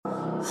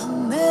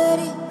I'm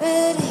ready,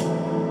 ready.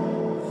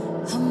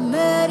 I'm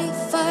ready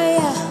for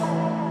ya.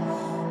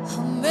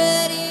 I'm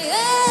ready,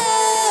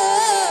 yeah.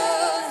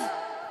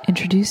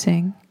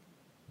 Introducing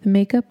the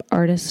Makeup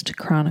Artist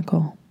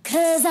Chronicle.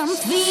 'Cause I'm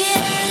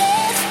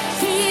fearless,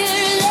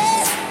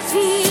 fearless,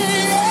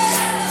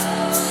 fearless.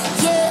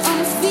 Yeah,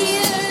 I'm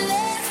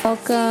fearless.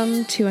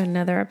 Welcome to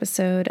another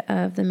episode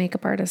of the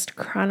Makeup Artist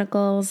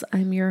Chronicles.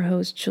 I'm your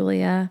host,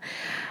 Julia.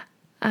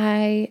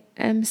 I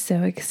am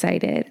so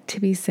excited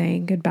to be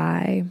saying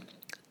goodbye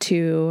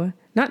to,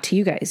 not to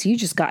you guys, you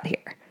just got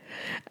here,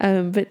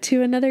 but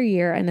to another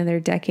year, another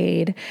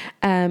decade.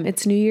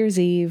 It's New Year's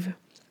Eve.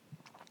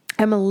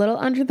 I'm a little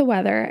under the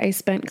weather. I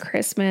spent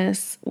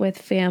Christmas with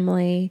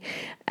family,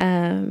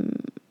 and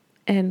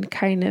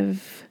kind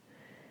of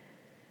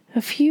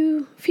a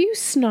few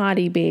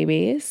snotty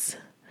babies,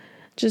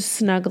 just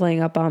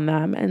snuggling up on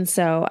them. And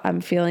so I'm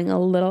feeling a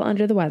little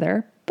under the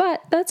weather,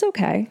 but that's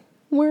okay.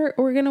 We're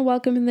going to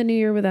welcome in the new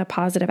year with a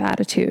positive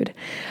attitude.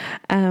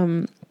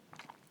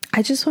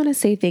 I just want to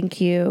say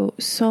thank you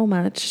so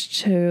much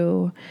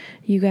to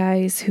you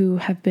guys who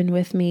have been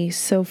with me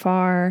so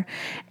far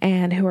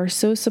and who are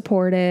so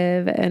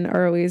supportive and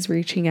are always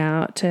reaching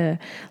out to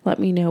let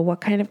me know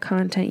what kind of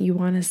content you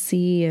want to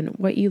see and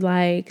what you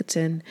liked.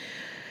 And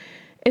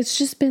it's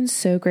just been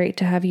so great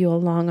to have you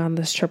along on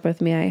this trip with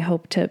me. I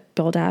hope to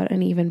build out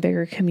an even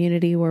bigger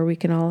community where we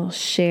can all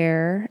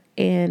share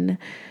in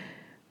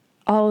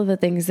all of the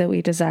things that we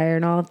desire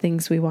and all the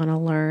things we want to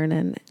learn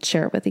and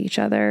share it with each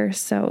other.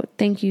 So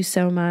thank you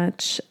so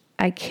much.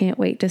 I can't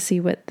wait to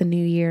see what the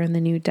new year and the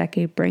new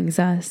decade brings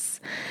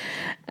us.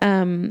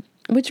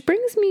 Which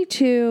brings me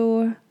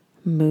to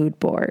mood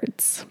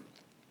boards.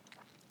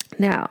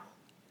 Now,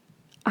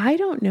 I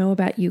don't know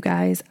about you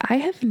guys. I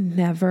have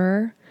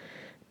never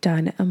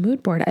done a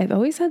mood board. I've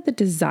always had the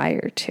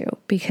desire to,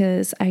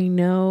 because I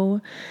know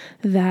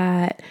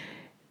that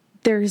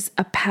there's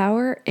a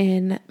power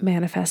in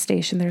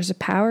manifestation. There's a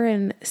power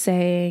in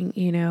saying,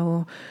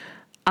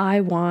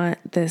 I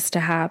want this to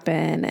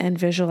happen, and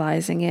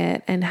visualizing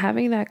it and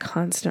having that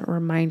constant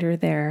reminder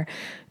there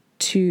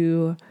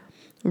to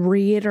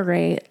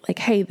reiterate, like,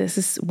 hey, this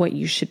is what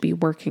you should be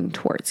working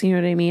towards. You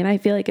know what I mean? I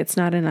feel like it's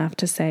not enough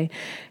to say,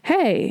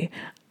 hey,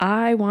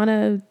 I want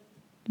to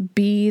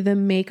be the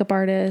makeup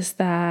artist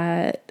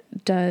that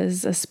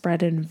does a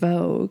spread in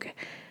Vogue,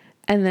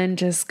 and then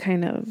just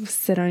kind of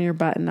sit on your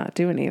butt and not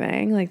do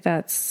anything. Like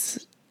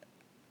it's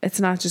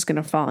not just going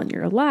to fall in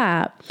your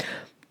lap.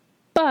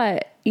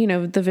 But,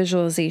 the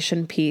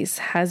visualization piece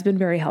has been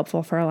very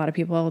helpful for a lot of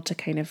people to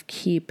kind of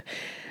keep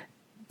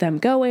them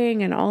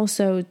going, and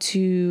also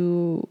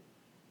to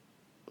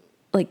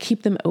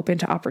keep them open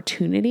to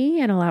opportunity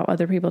and allow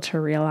other people to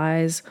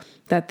realize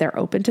that they're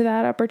open to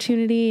that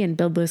opportunity and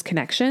build those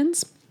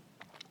connections.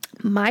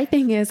 My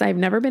thing is, I've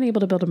never been able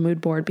to build a mood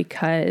board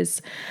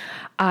because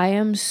I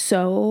am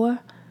so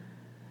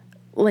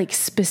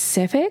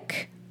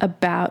specific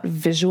about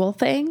visual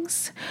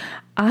things.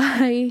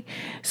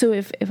 So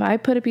if I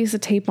put a piece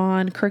of tape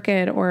on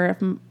crooked, or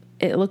if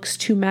it looks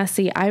too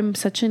messy, I'm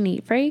such a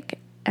neat freak.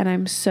 And I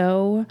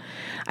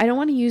don't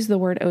want to use the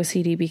word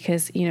OCD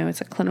because,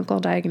 it's a clinical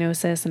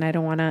diagnosis and I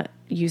don't want to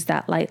use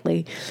that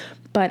lightly,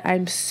 but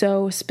I'm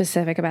so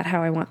specific about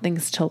how I want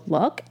things to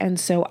look. And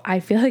so I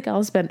feel like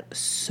I'll spend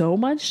so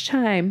much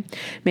time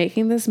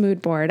making this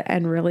mood board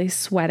and really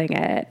sweating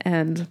it.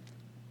 And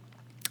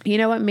you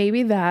know what?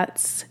 Maybe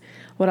that's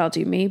what I'll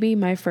do. Maybe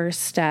my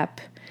first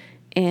step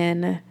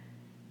in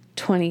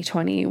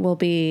 2020 will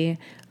be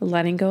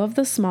letting go of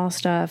the small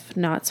stuff,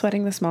 not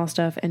sweating the small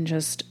stuff, and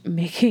just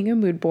making a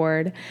mood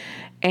board,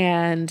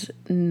 and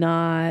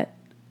not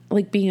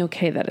being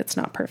okay that it's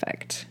not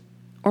perfect,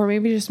 or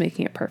maybe just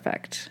making it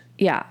perfect.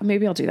 Yeah,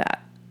 maybe I'll do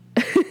that.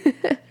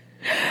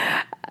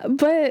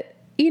 But,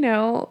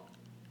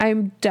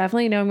 I'm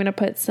definitely know I'm going to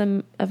put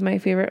some of my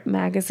favorite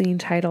magazine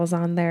titles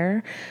on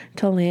there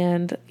to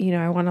land.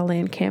 I want to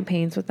land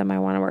campaigns with them. I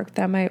want to work with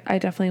them. I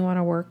definitely want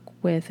to work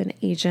with an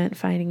agent,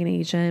 finding an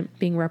agent,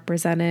 being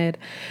represented.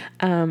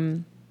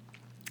 I'm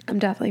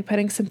definitely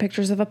putting some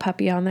pictures of a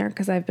puppy on there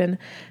because I've been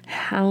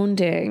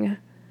hounding,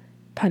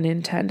 pun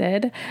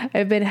intended,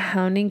 I've been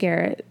hounding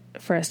Garrett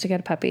for us to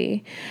get a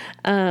puppy.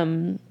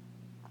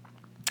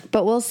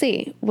 But we'll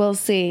see.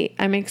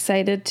 I'm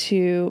excited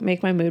to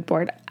make my mood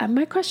board.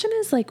 My question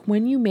is,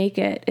 when you make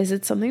it, is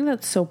it something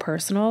that's so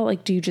personal?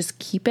 Do you just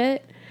keep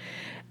it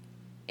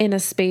in a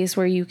space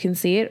where you can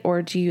see it?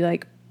 Or do you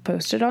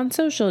post it on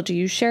social? Do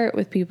you share it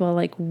with people?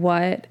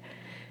 What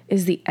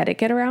is the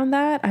etiquette around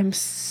that? I'm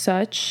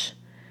such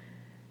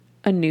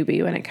a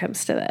newbie when it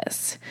comes to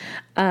this.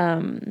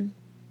 And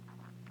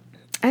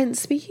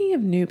speaking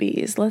of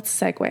newbies, let's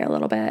segue a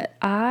little bit.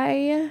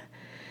 I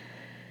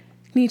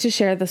need to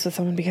share this with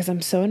someone because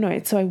I'm so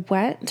annoyed. So I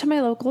went to my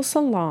local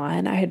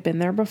salon. I had been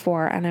there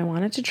before and I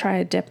wanted to try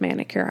a dip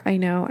manicure. I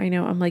know.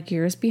 I'm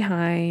years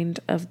behind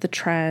of the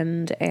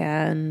trend,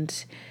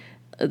 and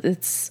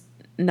it's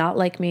not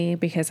like me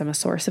because I'm a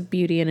source of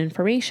beauty and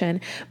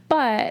information,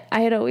 but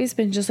I had always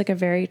been just like a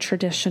very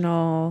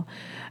traditional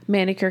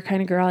manicure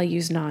kind of girl. I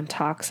use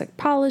non-toxic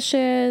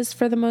polishes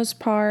for the most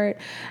part.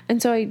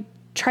 And so I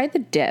tried the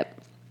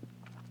dip,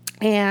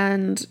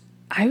 and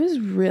I was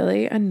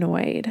really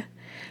annoyed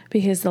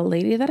because the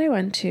lady that I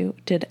went to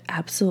did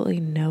absolutely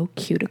no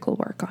cuticle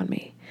work on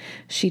me.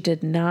 She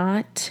did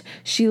not.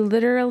 She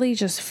literally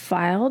just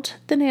filed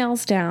the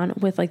nails down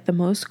with like the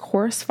most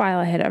coarse file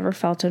I had ever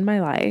felt in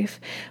my life,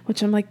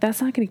 which I'm like,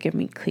 that's not going to give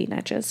me clean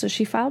edges. So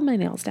she filed my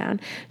nails down.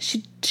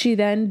 She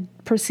then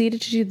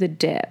proceeded to do the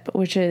dip,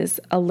 which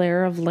is a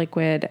layer of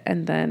liquid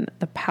and then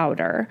the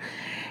powder.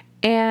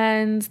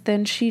 And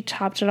then she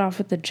topped it off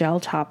with the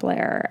gel top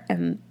layer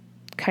and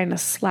kind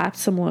of slapped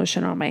some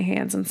lotion on my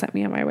hands and sent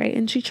me on my way.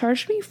 And she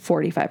charged me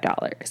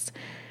 $45.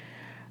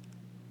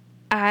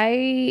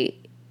 I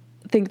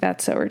think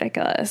that's so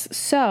ridiculous.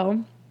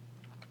 So,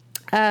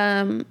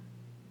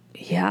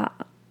 yeah,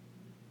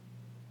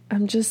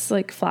 I'm just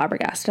like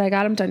flabbergasted. I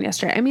got them done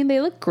yesterday. I mean, they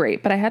look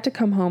great, but I had to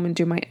come home and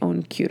do my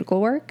own cuticle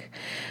work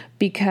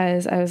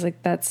because I was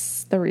like,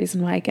 that's the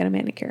reason why I get a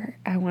manicure.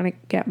 I want to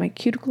get my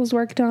cuticles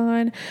worked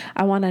on.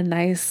 I want a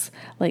nice,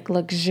 like,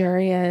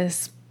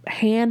 luxurious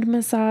hand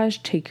massage.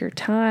 Take your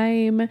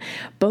time.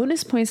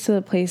 Bonus points to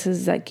the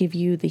places that give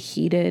you the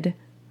heated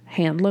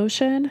hand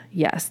lotion.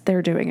 Yes,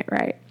 they're doing it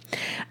right.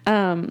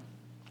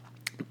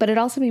 But it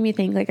also made me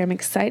think, like, I'm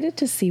excited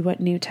to see what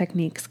new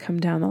techniques come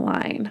down the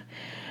line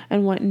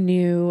and what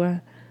new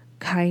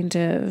kind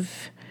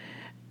of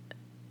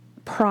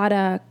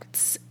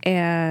products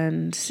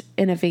and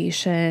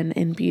innovation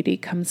in beauty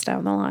comes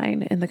down the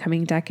line in the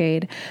coming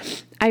decade.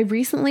 I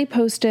recently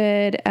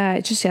posted,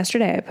 just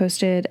yesterday, I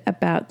posted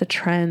about the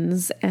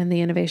trends and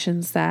the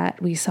innovations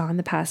that we saw in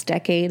the past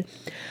decade.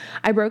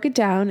 I broke it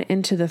down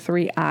into the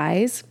 3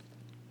 I's.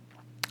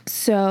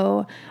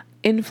 So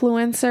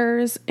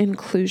influencers,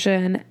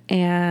 inclusion,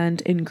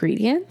 and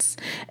ingredients.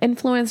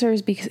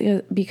 Influencers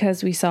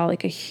because we saw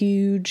like a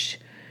huge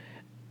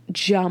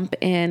jump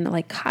in,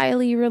 like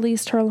Kylie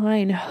released her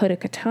line, Huda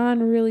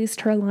Kattan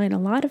released her line. A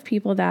lot of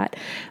people that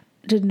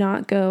did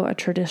not go a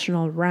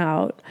traditional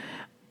route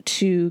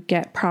to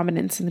get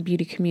prominence in the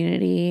beauty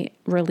community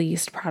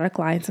released product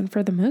lines, and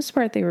for the most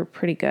part, they were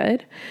pretty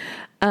good.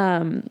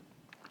 So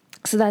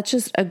that's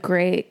just a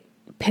great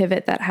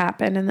pivot that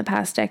happened in the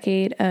past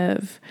decade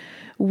of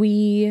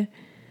we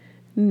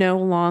no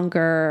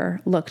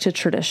longer look to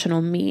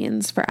traditional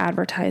means for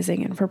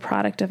advertising and for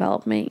product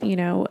development. You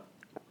know,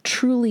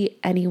 truly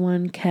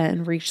anyone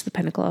can reach the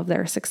pinnacle of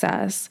their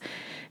success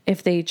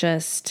if they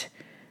just,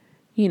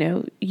 you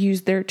know,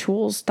 use their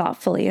tools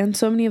thoughtfully. And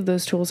so many of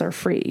those tools are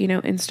free. You know,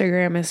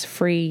 Instagram is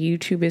free,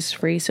 YouTube is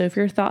free. So if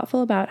you're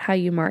thoughtful about how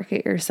you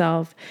market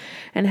yourself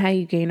and how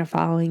you gain a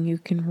following, you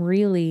can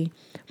really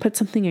put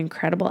something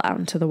incredible out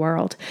into the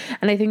world.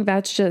 And I think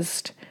that's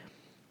just,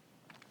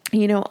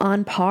 you know,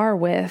 on par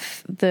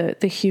with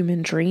the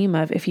human dream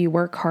of if you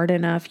work hard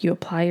enough, you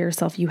apply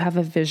yourself, you have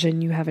a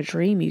vision, you have a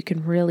dream, you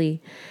can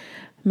really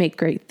make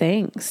great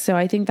things. So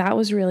I think that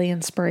was really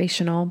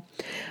inspirational.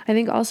 I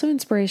think also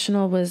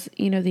inspirational was,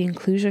 you know, the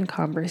inclusion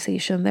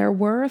conversation. There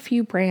were a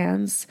few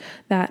brands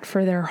that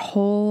for their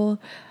whole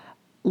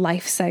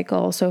life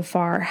cycle so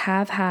far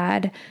have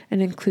had an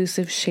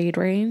inclusive shade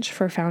range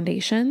for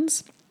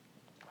foundations.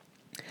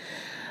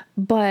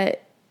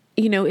 But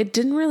you know, it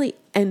didn't really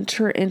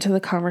enter into the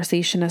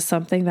conversation as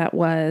something that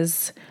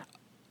was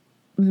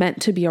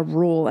meant to be a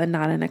rule and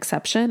not an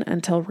exception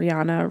until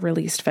Rihanna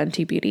released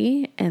Fenty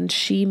Beauty. And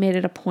she made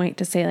it a point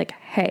to say like,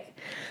 hey,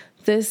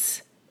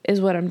 this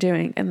is what I'm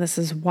doing and this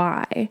is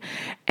why.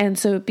 And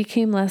so it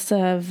became less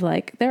of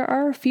like, there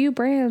are a few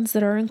brands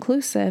that are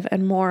inclusive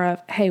and more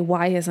of, hey,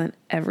 why isn't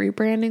every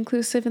brand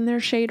inclusive in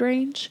their shade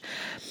range?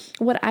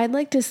 What I'd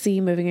like to see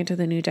moving into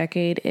the new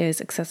decade is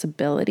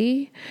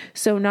accessibility.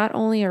 So not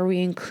only are we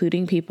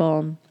including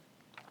people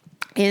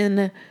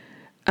in,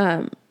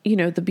 you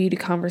know, the beauty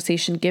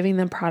conversation, giving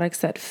them products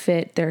that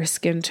fit their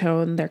skin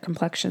tone, their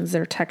complexions,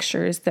 their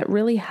textures, that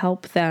really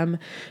help them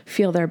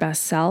feel their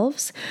best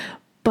selves,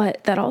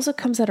 but that also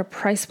comes at a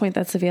price point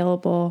that's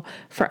available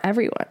for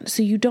everyone.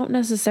 So you don't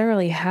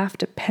necessarily have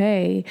to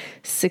pay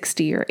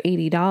 $60 or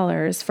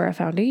 $80 for a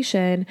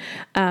foundation.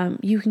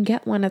 You can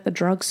get one at the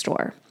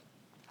drugstore.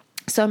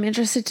 So I'm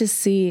interested to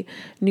see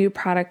new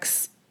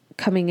products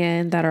coming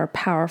in that are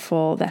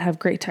powerful, that have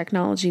great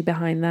technology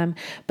behind them,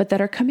 but that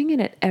are coming in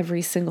at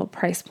every single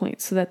price point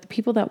so that the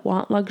people that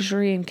want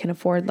luxury and can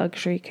afford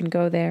luxury can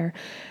go there.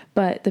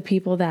 But the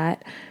people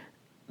that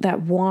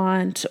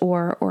want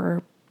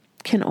or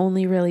can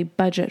only really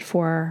budget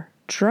for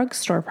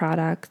drugstore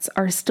products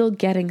are still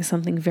getting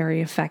something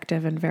very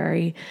effective and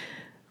very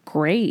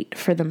great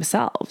for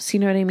themselves. You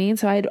know what I mean?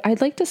 So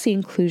I'd like to see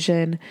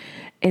inclusion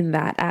in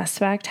that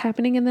aspect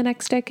happening in the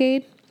next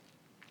decade.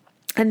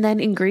 And then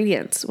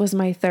ingredients was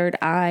my 3rd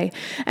I.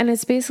 And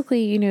it's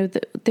basically, you know,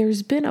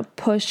 there's been a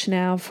push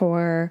now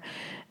for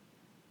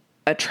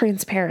a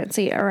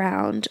transparency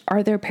around,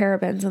 are there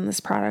parabens in this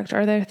product?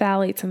 Are there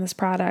phthalates in this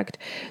product?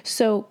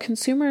 So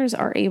consumers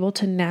are able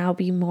to now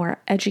be more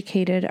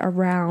educated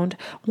around,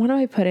 what am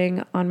I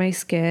putting on my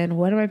skin?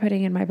 What am I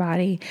putting in my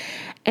body?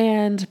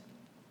 And,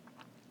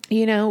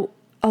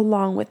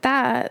 along with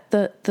that,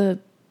 the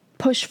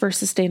push for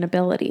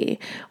sustainability.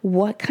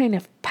 What kind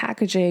of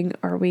packaging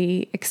are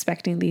we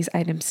expecting these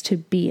items to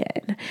be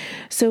in?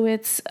 So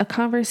it's a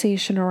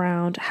conversation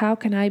around, how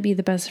can I be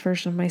the best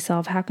version of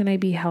myself? How can I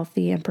be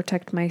healthy and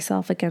protect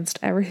myself against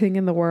everything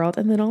in the world?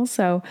 And then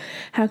also,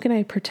 how can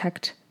I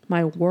protect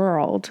my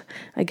world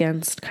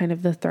against kind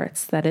of the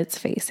threats that it's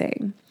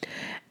facing?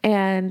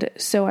 And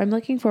so I'm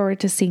looking forward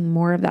to seeing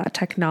more of that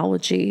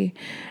technology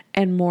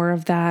and more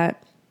of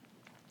that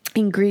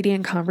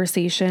ingredient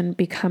conversation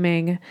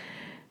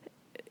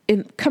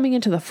coming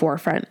into the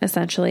forefront,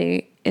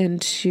 essentially,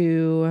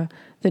 into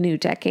the new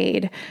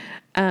decade.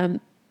 The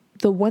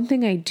one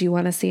thing I do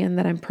want to see, and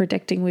that I'm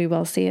predicting we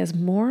will see, is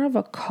more of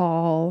a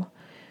call,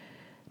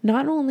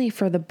 not only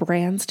for the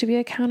brands to be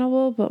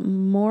accountable, but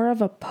more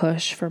of a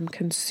push from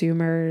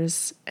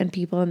consumers and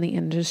people in the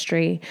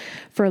industry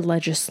for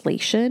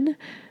legislation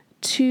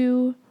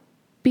to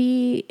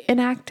be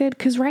enacted.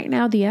 Because right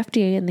now, the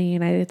FDA in the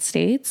United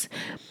States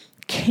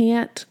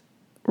can't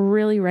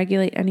really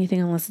regulate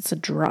anything unless it's a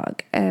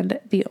drug. And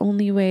the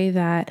only way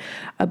that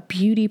a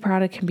beauty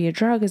product can be a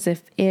drug is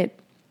if it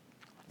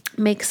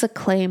makes a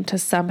claim to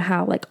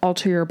somehow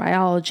alter your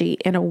biology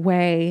in a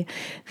way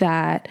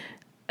that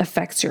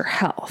affects your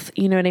health.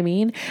 You know what I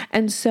mean?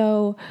 And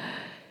so,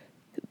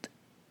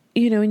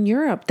 in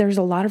Europe, there's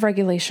a lot of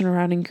regulation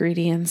around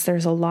ingredients.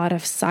 There's a lot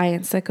of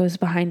science that goes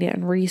behind it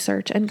and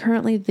research. And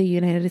currently the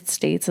United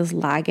States is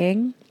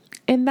lagging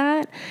in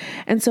that.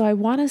 And so I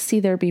want to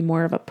see there be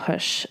more of a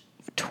push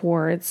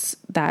towards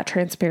that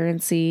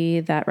transparency,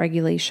 that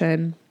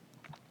regulation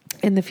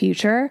in the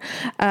future,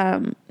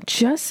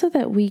 just so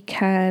that we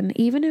can,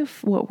 even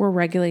if what we're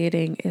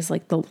regulating is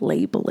the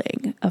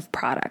labeling of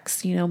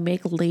products,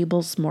 make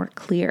labels more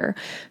clear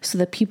so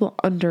that people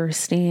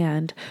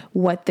understand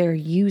what they're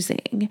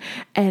using.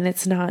 And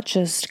it's not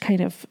just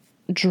kind of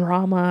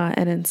drama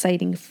and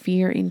inciting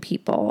fear in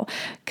people.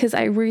 Because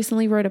I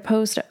recently wrote a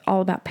post all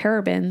about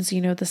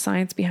parabens, the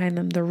science behind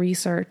them, the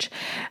research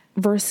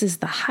versus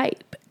the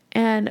hype.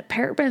 And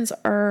parabens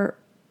are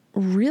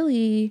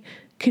really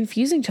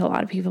confusing to a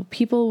lot of people.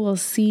 People will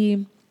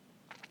see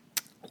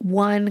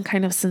one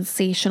kind of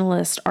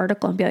sensationalist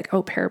article and be like,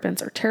 oh,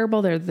 parabens are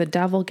terrible. They're the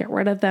devil. Get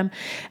rid of them.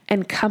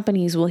 And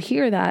companies will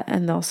hear that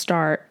and they'll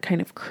start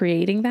kind of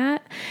creating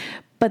that.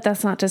 But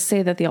that's not to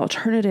say that the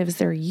alternatives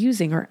they're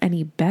using are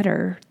any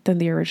better than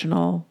the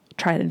original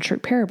tried and true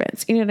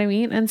parabens. You know what I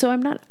mean? And so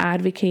I'm not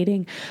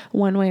advocating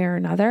one way or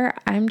another.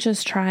 I'm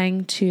just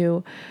trying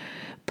to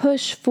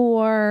push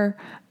for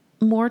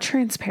more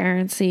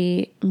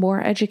transparency,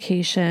 more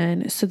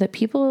education, so that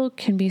people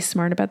can be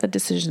smart about the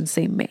decisions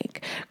they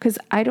make. Because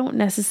I don't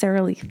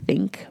necessarily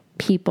think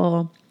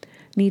people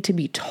need to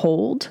be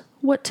told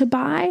what to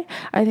buy.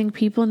 I think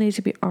people need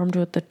to be armed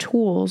with the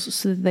tools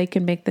so that they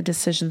can make the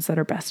decisions that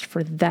are best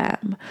for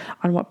them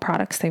on what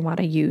products they want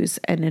to use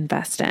and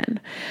invest in.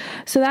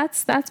 So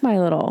that's my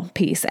little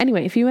piece.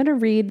 Anyway, if you want to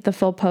read the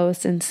full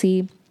post and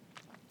see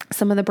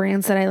some of the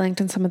brands that I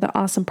linked and some of the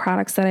awesome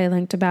products that I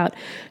linked about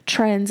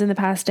trends in the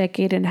past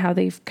decade and how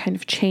they've kind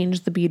of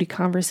changed the beauty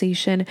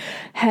conversation,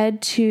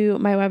 head to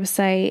my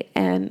website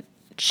and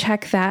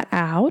check that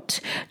out,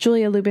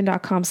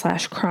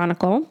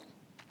 julialubin.com/chronicle.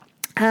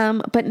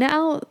 But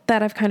now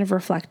that I've kind of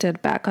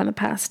reflected back on the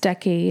past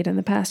decade and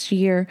the past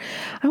year,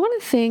 I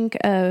want to think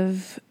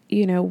of,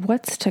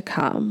 what's to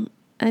come.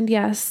 And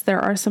yes, there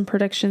are some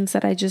predictions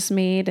that I just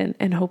made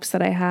and hopes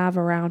that I have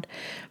around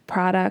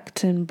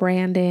product and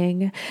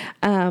branding.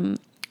 But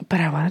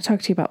I want to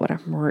talk to you about what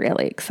I'm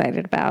really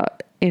excited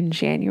about in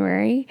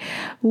January,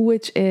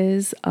 which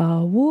is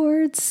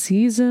awards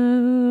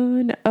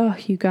season. Oh,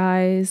 you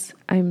guys,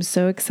 I'm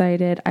so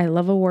excited. I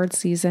love awards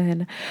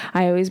season.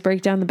 I always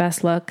break down the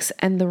best looks.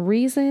 And the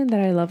reason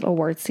that I love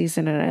awards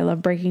season and I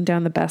love breaking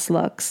down the best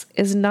looks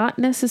is not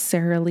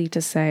necessarily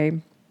to say,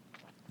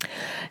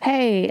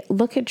 hey,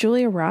 look at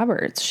Julia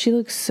Roberts. She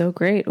looks so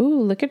great.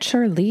 Ooh, look at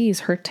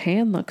Charlize. Her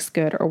tan looks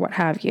good, or what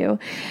have you.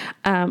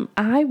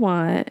 I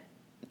want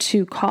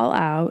to call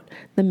out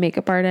the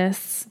makeup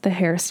artists, the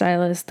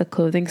hairstylists, the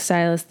clothing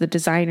stylists, the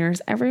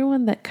designers,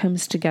 everyone that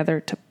comes together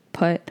to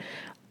put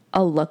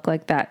a look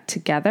like that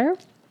together.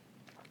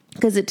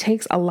 Because it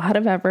takes a lot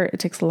of effort. It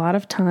takes a lot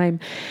of time.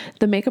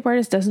 The makeup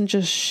artist doesn't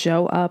just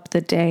show up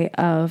the day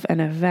of an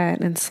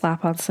event and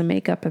slap on some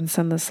makeup and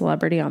send the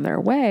celebrity on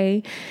their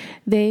way.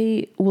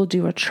 They will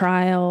do a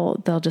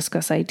trial. They'll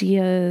discuss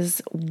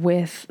ideas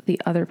with the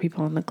other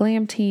people on the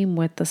glam team,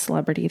 with the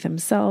celebrity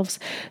themselves,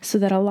 so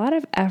that a lot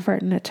of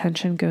effort and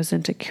attention goes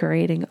into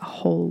curating a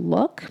whole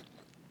look.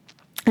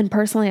 And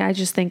personally, I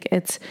just think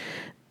it's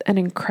an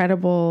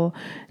incredible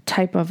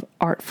type of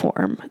art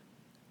form,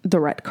 the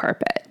red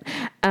carpet.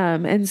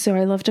 And so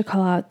I love to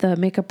call out the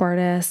makeup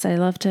artists. I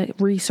love to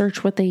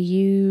research what they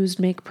used,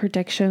 make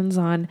predictions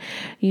on,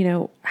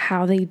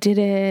 how they did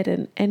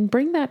it, and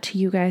bring that to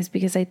you guys,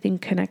 because I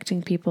think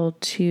connecting people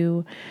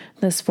to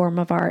this form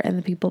of art and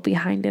the people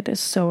behind it is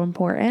so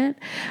important.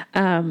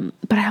 But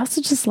I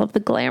also just love the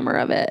glamour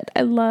of it.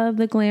 I love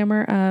the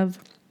glamour of,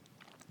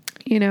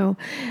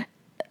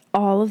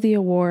 all of the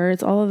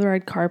awards, all of the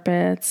red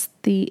carpets,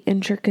 the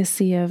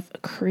intricacy of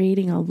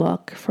creating a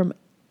look from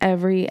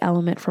every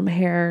element, from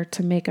hair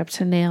to makeup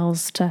to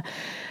nails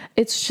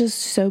it's just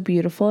so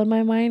beautiful in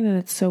my mind, and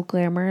it's so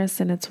glamorous,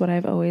 and it's what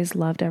I've always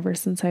loved ever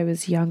since I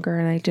was younger,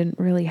 and I didn't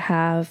really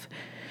have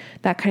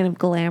that kind of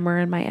glamour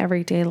in my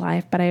everyday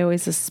life, but I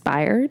always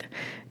aspired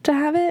to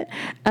have it.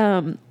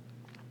 I'm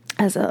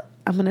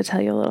going to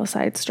tell you a little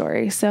side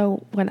story.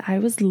 So when I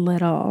was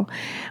little,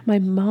 my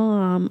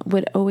mom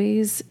would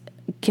always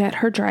get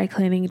her dry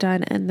cleaning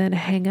done and then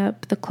hang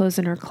up the clothes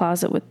in her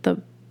closet with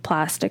the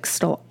plastic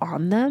still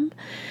on them.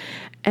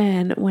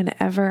 And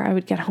whenever I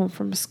would get home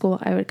from school,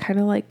 I would kind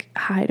of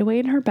hide away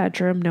in her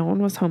bedroom. No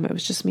one was home. It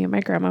was just me and my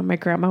grandma. My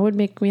grandma would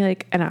make me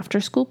an after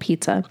school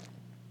pizza,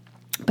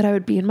 but I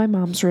would be in my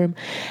mom's room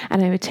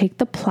and I would take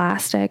the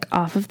plastic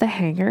off of the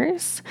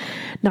hangers,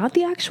 not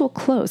the actual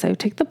clothes. I would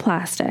take the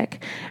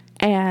plastic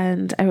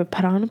and I would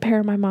put on a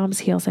pair of my mom's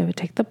heels. I would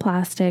take the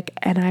plastic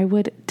and I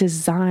would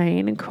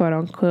design, quote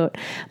unquote,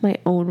 my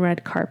own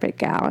red carpet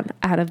gown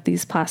out of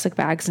these plastic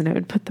bags, and I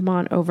would put them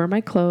on over my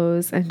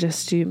clothes and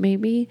just do,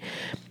 maybe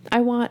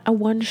I want a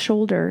one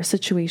shoulder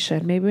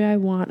situation. Maybe I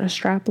want a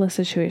strapless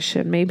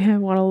situation. Maybe I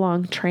want a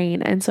long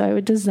train. And so I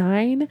would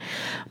design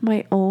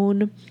my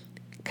own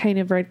kind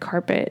of red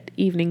carpet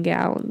evening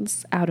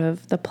gowns out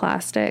of the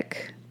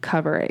plastic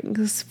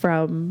coverings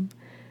from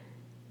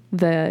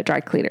the dry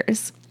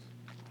cleaners.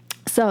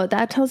 So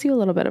that tells you a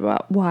little bit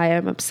about why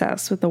I'm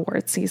obsessed with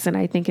award season.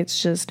 I think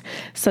it's just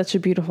such a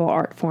beautiful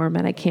art form,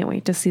 and I can't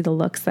wait to see the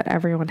looks that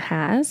everyone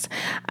has.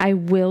 I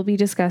will be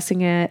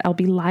discussing it. I'll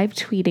be live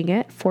tweeting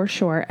it for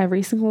sure,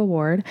 every single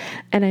award,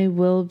 and I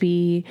will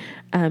be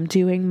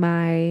doing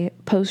my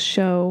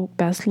post-show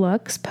best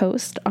looks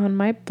post on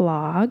my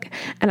blog,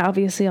 and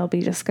obviously I'll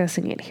be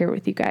discussing it here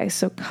with you guys.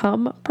 So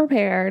come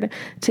prepared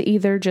to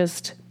either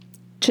just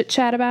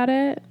chit-chat about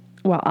it.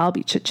 Well, I'll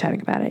be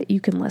chit-chatting about it.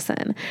 You can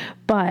listen.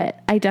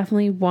 But I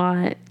definitely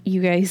want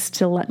you guys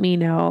to let me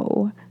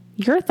know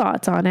your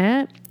thoughts on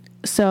it.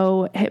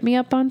 So hit me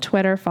up on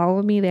Twitter,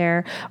 follow me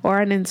there, or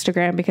on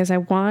Instagram, because I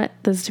want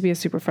this to be a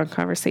super fun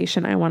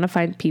conversation. I want to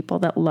find people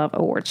that love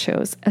award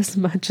shows as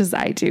much as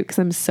I do, because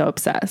I'm so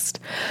obsessed.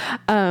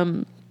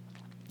 And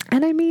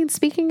I mean,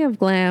 speaking of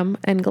glam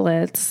and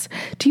glitz,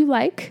 do you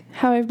like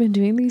how I've been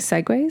doing these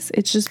segues?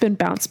 It's just been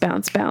bounce,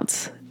 bounce,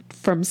 bounce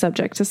from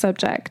subject to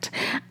subject.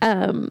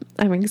 I'm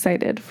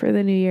excited for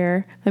the new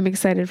year. I'm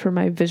excited for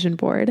my vision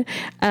board.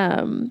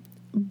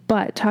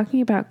 But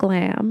talking about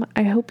glam,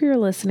 I hope you're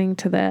listening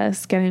to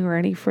this, getting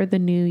ready for the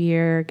new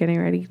year, getting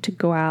ready to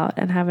go out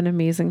and have an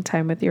amazing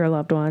time with your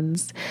loved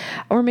ones.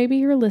 Or maybe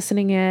you're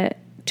listening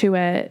to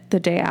it the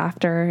day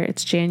after.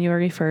 It's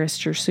January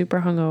 1st. You're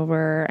super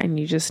hungover and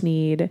you just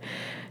need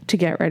to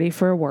get ready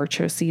for award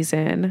show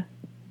season,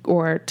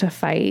 or to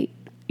fight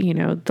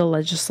the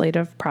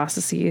legislative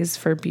processes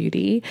for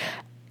beauty.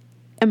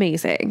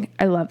 Amazing.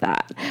 I love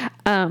that.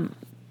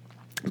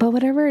 But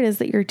whatever it is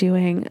that you're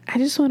doing, I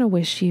just want to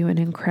wish you an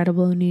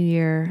incredible new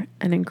year,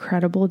 an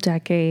incredible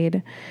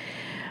decade.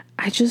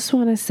 I just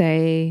want to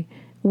say,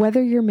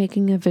 whether you're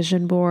making a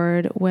vision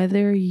board,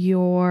 whether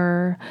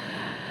you're,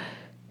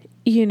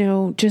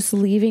 just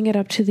leaving it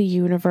up to the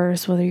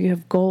universe, whether you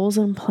have goals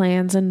and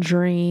plans and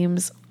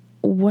dreams,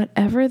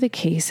 whatever the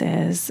case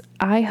is,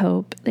 I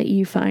hope that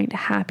you find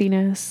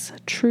happiness,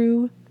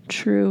 true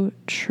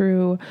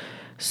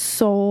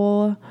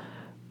soul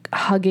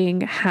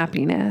hugging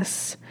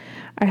happiness.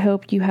 I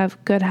hope you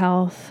have good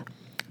health,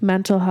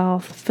 mental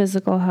health,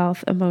 physical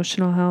health,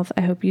 emotional health.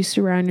 I hope you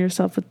surround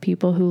yourself with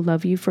people who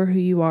love you for who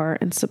you are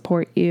and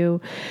support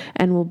you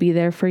and will be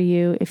there for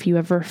you if you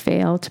ever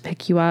fail, to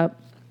pick you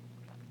up.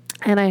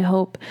 And I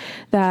hope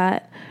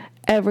that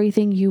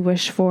everything you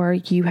wish for,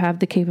 you have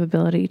the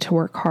capability to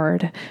work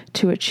hard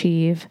to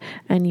achieve,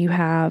 and you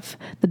have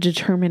the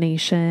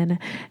determination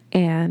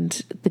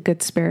and the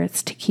good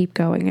spirits to keep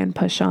going and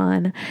push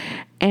on.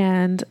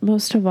 And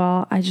most of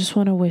all, I just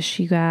want to wish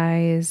you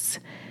guys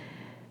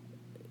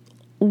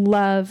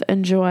love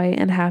and joy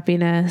and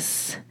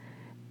happiness.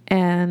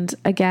 And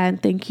again,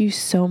 thank you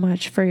so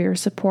much for your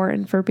support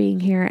and for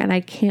being here. And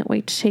I can't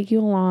wait to take you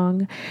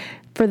along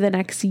for the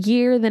next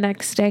year, the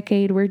next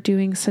decade. We're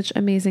doing such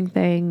amazing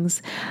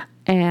things.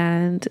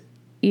 And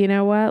you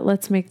know what?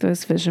 Let's make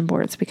those vision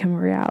boards become a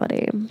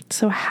reality.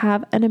 So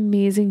have an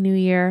amazing new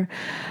year,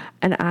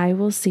 and I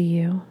will see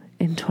you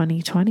in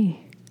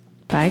 2020.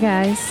 Bye,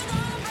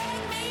 guys.